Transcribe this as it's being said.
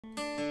All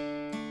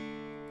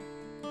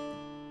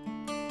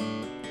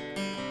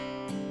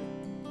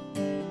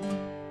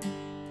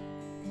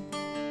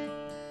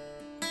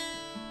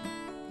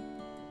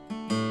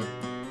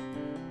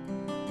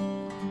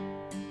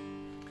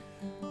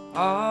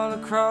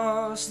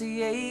across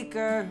the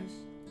acres,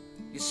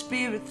 your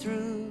spirit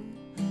through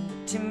the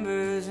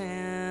timbers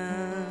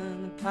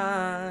and the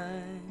pine.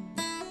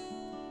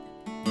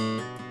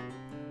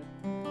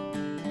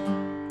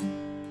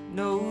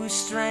 No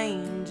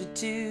stranger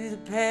to the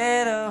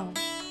pedal,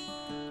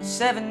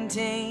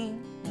 17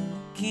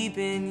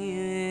 keeping you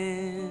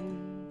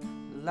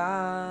in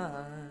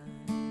line.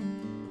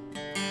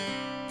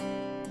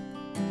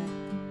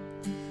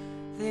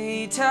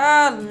 They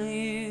tell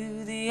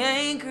you the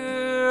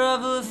anchor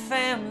of a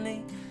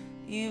family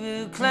you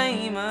will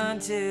claim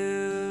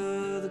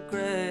until the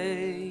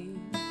grave.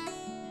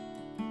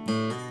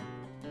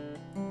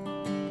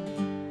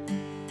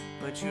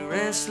 But you're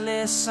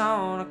restless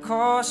on a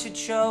course you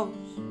chose,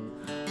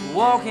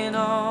 walking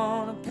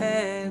on a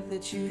path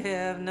that you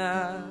have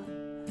not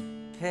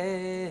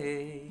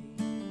paved.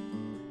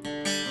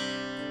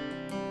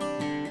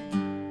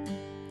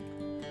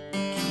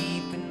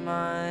 Keep in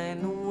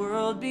mind the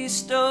world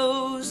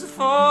bestows the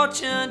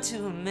fortune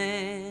to a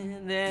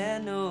man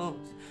that knows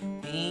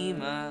he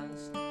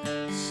must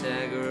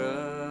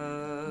sacrifice.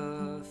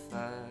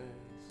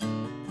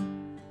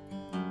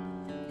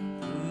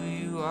 Who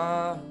you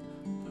are,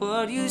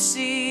 what you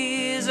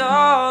see is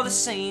all the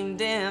same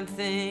damn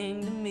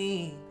thing to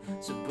me.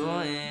 So go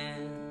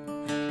and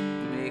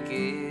make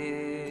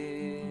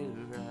it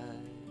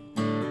right.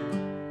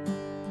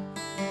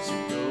 So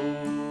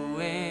go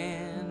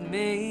and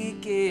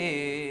make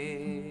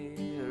it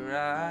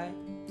right.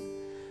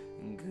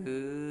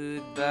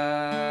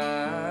 Goodbye.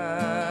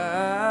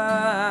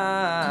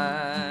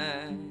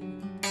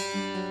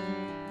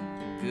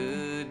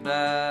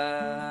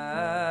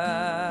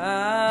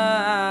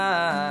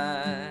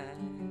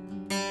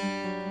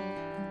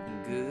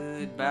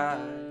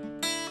 Goodbye.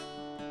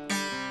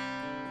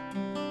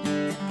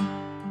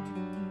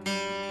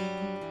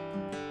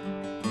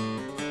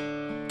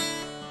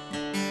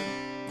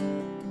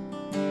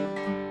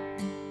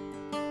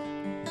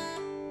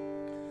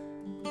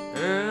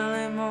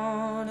 Early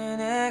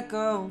morning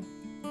echo,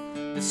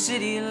 the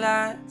city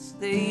lights,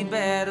 they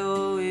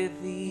battle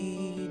with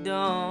the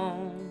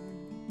dawn.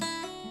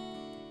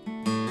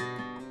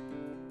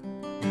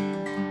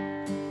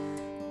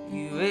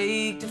 You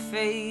ache to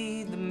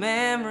fade the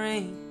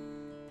memory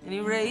and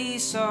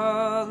erase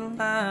all the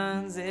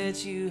lines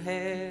that you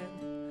had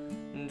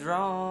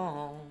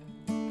drawn.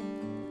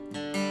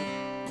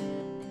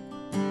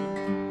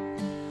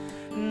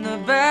 In the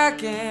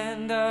back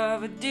end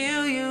of a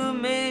deal you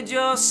made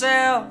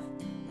yourself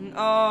and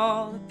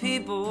all the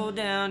people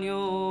down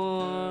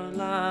your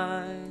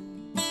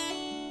line.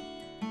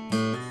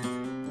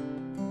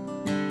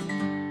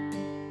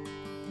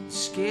 The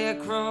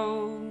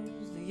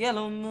scarecrows, the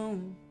yellow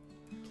moon,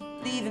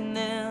 leaving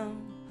them,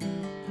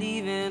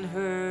 leaving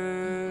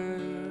her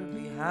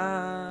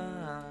behind.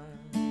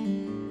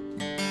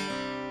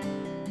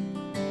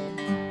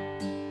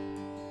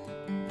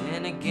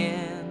 And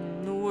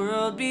again the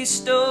world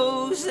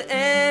bestows the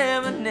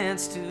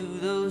eminence to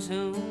those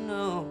who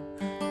know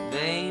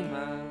they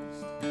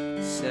must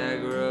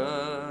sacrifice.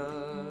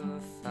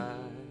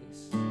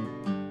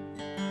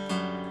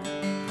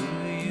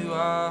 Who you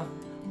are,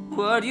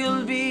 what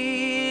you'll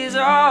be is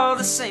all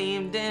the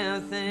same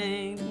damn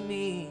thing to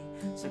me.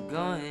 So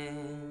go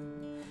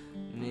and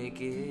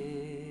make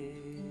it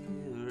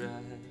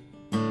right.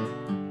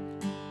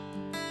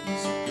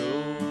 So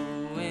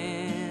go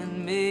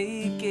and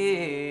make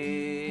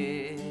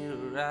it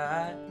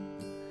right.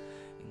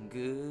 And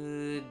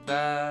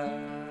goodbye.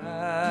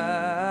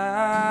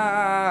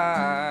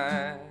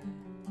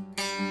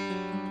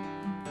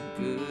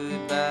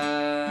 Goodbye.